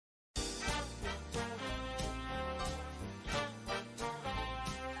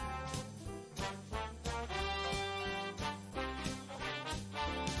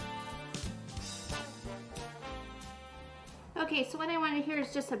Okay, so what I want here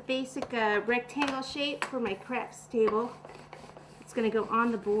is just a basic rectangle shape for my craps table. It's going to go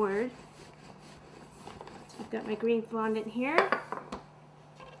on the board. So I've got my green fondant here.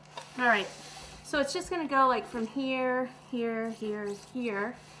 Alright, so it's just going to go like from here, here, here,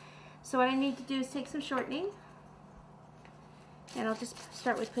 here. So what I need to do is take some shortening. And I'll just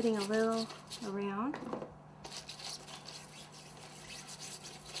start with putting a little around.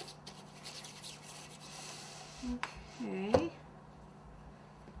 Okay.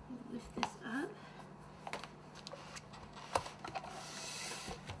 Lift this up.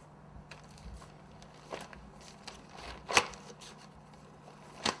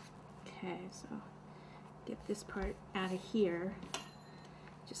 Okay, so get this part out of here.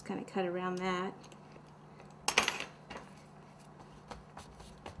 Just kind of cut around that.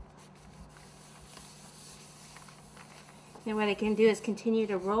 Now what I can do is continue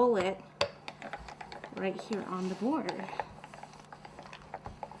to roll it right here on the board.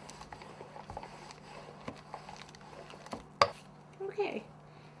 Okay,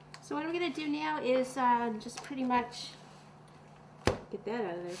 so what I'm going to do now is just pretty much get that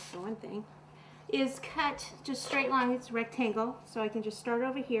out of there for one thing, is cut just straight line. It's a rectangle, so I can just start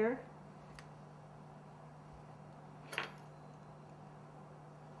over here.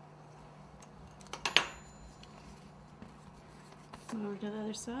 Over to the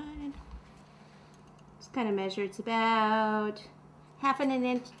other side. Just kind of measure. It's about an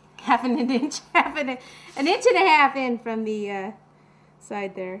inch and a half in from the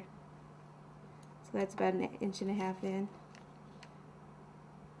side there. So that's about an inch and a half in.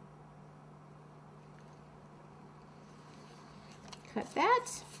 Cut that,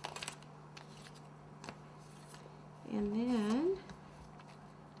 and then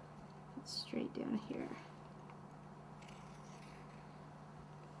it's straight down here.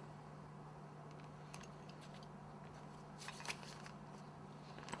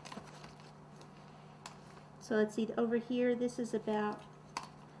 So let's see, over here, this is about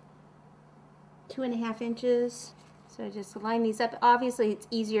 2.5 inches. So just line these up. Obviously, it's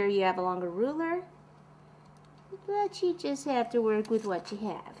easier, you have a longer ruler, but you just have to work with what you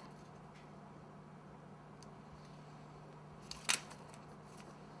have.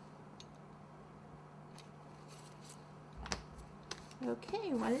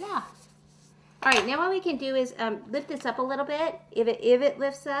 Okay, voila. Alright, now what we can do is lift this up a little bit. If it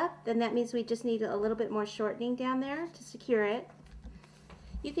lifts up, then that means we just need a little bit more shortening down there to secure it.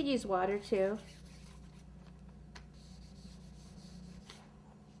 You could use water too.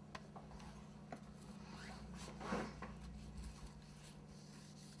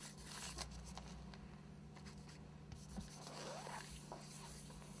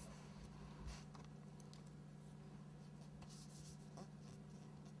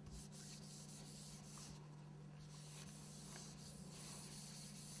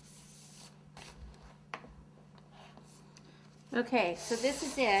 Okay, so this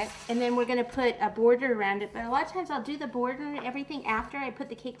is it, and then we're going to put a border around it, but a lot of times I'll do the border and everything after I put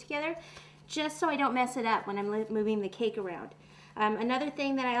the cake together, just so I don't mess it up when I'm moving the cake around. Another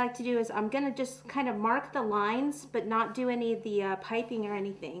thing that I like to do is I'm going to just kind of mark the lines, but not do any of the piping or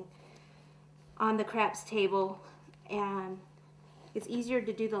anything on the craps table. And it's easier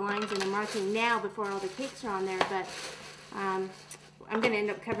to do the lines and the marking now before all the cakes are on there, but I'm going to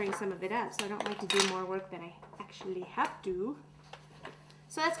end up covering some of it up, so I don't like to do more work than I actually have to.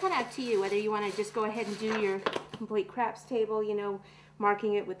 So that's kind of up to you, whether you want to just go ahead and do your complete craps table, you know,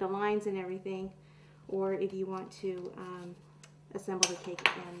 marking it with the lines and everything, or if you want to assemble the cake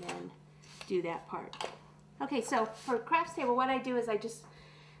and then do that part. Okay, so for craps table, what I do is I just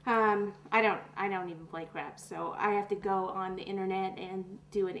I don't even play craps, so I have to go on the internet and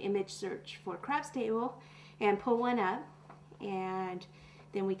do an image search for craps table and pull one up, and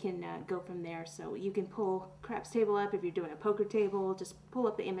then we can go from there. So you can pull craps table up if you're doing a poker table. Just pull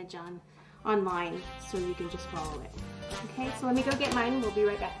up the image online so you can just follow it. Okay, so let me go get mine. We'll be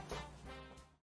right back.